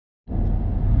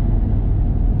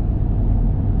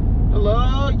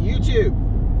YouTube,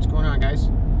 what's going on, guys?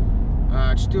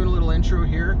 Just doing a little intro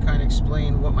here, kind of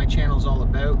explain what my channel's all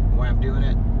about, why I'm doing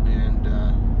it, and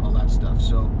all that stuff.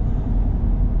 So,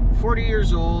 40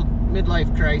 years old,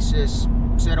 midlife crisis,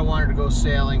 said I wanted to go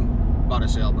sailing, bought a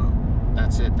sailboat.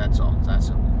 That's it, that's all, it's that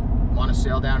simple. Want to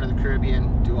sail down to the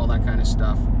Caribbean, do all that kind of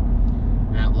stuff,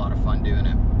 and have a lot of fun doing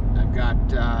it. I've got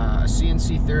a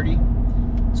CNC 30.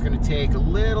 It's going to take a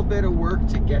little bit of work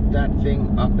to get that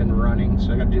thing up and running,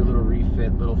 so I got to do a little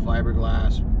refit, little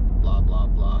fiberglass, blah blah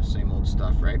blah, same old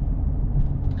stuff, right?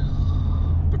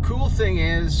 The cool thing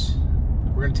is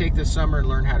we're going to take this summer and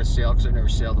learn how to sail, because I've never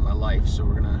sailed in my life, so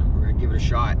we're gonna give it a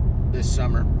shot this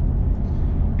summer,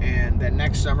 and then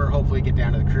next summer hopefully get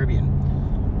down to the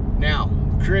Caribbean. Now,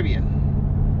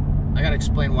 Caribbean, I got to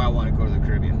explain why I want to go to the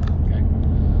Caribbean. Okay,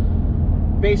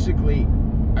 basically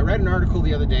I read an article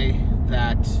the other day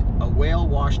that a whale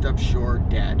washed up shore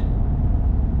dead,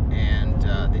 and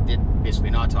they did basically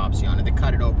an autopsy on it. They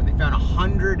cut it open. They found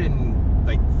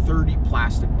 130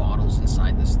 plastic bottles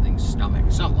inside this thing's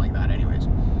stomach, something like that anyways.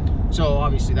 So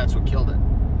obviously that's what killed it.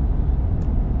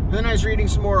 And then I was reading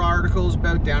some more articles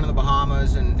about down in the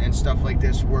Bahamas and stuff like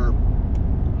this, where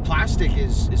plastic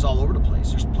is all over the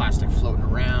place. There's plastic floating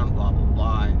around, blah blah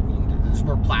blah. I mean, there's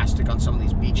more plastic on some of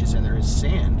these beaches than there is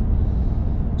sand.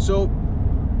 So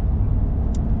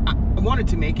I wanted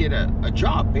to make it a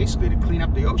job, basically, to clean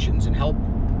up the oceans and help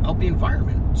the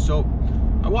environment. So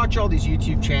I watch all these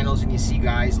YouTube channels, and you see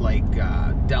guys like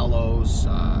Delos,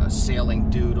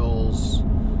 Sailing Doodles,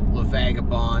 La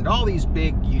Vagabond, all these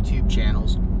big YouTube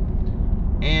channels,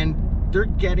 and they're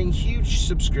getting huge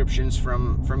subscriptions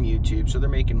from YouTube, so they're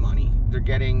making money. They're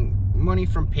getting money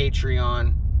from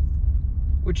Patreon,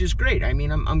 which is great. I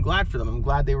mean, I'm glad for them. I'm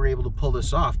glad they were able to pull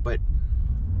this off, but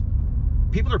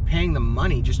people are paying them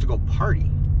money just to go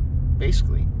party,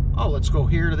 basically. Oh, let's go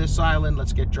here to this island,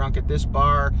 let's get drunk at this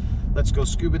bar, let's go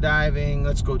scuba diving,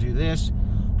 let's go do this.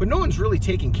 But no one's really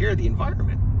taking care of the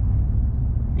environment.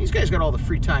 These guys got all the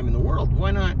free time in the world.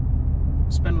 Why not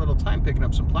spend a little time picking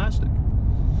up some plastic?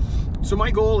 So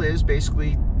my goal is,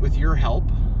 basically, with your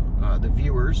help, the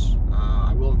viewers,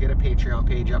 I will get a Patreon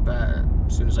page up as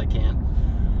soon as I can.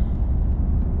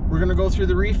 We're going to go through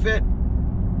the refit.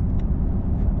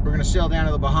 We're going to sail down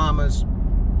to the Bahamas,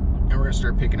 and we're going to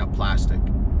start picking up plastic.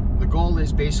 The goal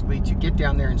is basically to get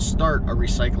down there and start a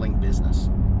recycling business.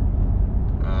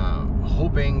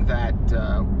 Hoping that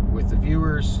with the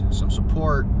viewers, some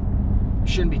support, it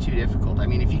shouldn't be too difficult. I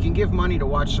mean, if you can give money to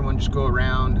watch someone just go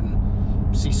around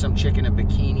and see some chick in a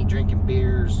bikini drinking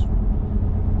beers,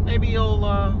 maybe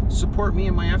you'll support me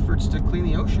in my efforts to clean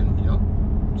the ocean, you know?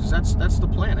 'Cause that's the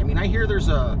plan. I mean, I hear there's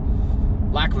a,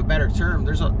 lack of a better term,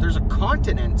 there's a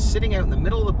continent sitting out in the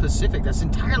middle of the Pacific that's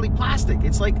entirely plastic.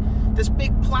 It's like this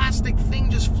big plastic thing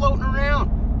just floating around.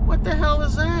 What the hell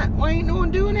is that? Why ain't no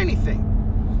one doing anything?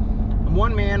 I'm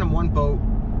one man, I'm one boat,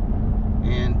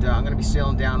 and I'm gonna be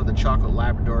sailing down to the Chocolate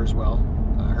Labrador as well.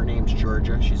 Her name's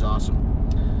Georgia, she's awesome.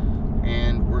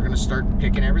 And we're gonna start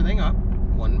picking everything up,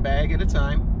 one bag at a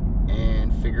time,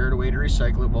 and figure out a way to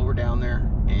recycle it while we're down there,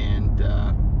 and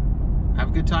have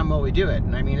a good time while we do it.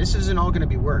 And I mean, this isn't all going to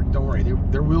be work, don't worry.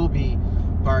 There will be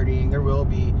partying, there will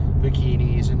be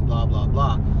bikinis and blah blah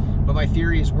blah, but my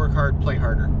theory is work hard, play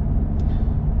harder.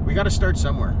 We got to start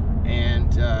somewhere,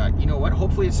 and you know what,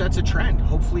 hopefully it sets a trend.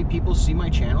 Hopefully people see my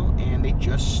channel and they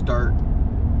just start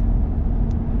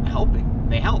helping.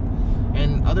 They help,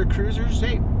 and other cruisers,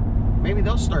 hey, maybe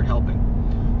they'll start helping.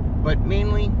 But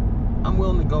mainly I'm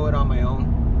willing to go it on my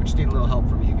own. I just need a little help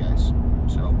from you guys.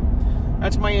 So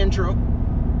that's my intro,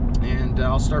 and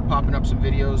I'll start popping up some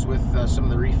videos with some of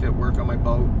the refit work on my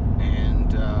boat,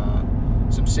 and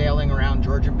some sailing around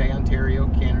Georgian Bay, Ontario,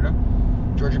 Canada.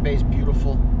 Georgian Bay is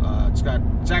beautiful. It's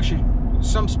actually,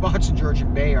 some spots in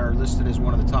Georgian Bay are listed as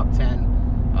one of the top 10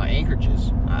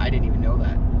 anchorages. I didn't even know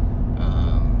that.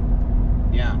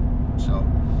 Yeah, so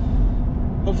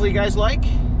hopefully you guys like,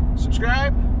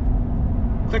 subscribe,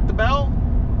 click the bell,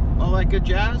 all that good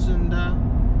jazz, and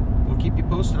we'll keep you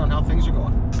posted on how things are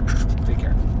going. Take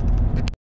care.